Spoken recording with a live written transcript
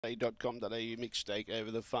a.com.au mixed stake over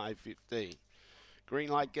the 5.15. Green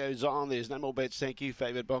light goes on. There's no more bets. Thank you.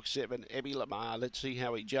 Favoured box 7, Ebby Lamar. Let's see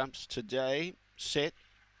how he jumps today. Set.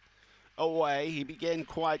 Away. He began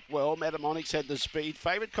quite well. Matamonics had the speed.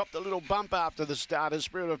 Favourite copped a little bump after the start. A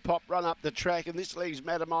Spirit of Pop run up the track, and this leaves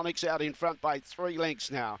Matamonics out in front by 3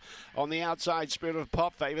 lengths now. On the outside, Spirit of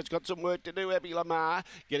Pop. Favourite's got some work to do. Ebby Lamar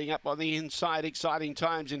getting up on the inside. Exciting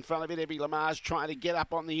times in front of it. Ebby Lamar's trying to get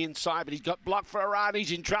up on the inside, but he's got blocked for a run.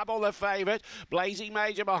 He's in trouble, the favourite. Blazing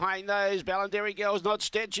Major behind those. Ballandary Girl's not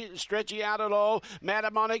stretchy out at all.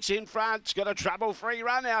 Matamonics in front. It's got a trouble-free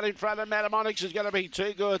run out in front of Matamonics. Is going to be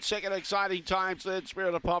too good. Second exciting times. Third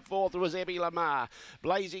Spirit of Pop. Fourth was Ebby Lamar.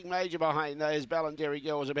 Blazing Major behind those. Ballandary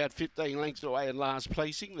Girl was about 15 lengths away in last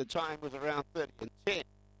placing. The time was around 30 and 10.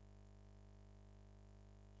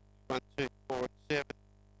 1, 2, 4, and 7.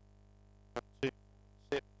 1, 2,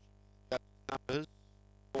 4, and 7. Numbers.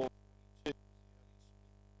 442 set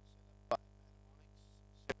up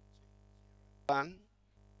by Matamonics.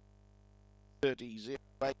 17:01.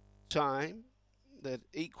 30:08 time. That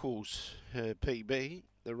equals her PB.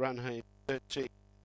 The run home 13.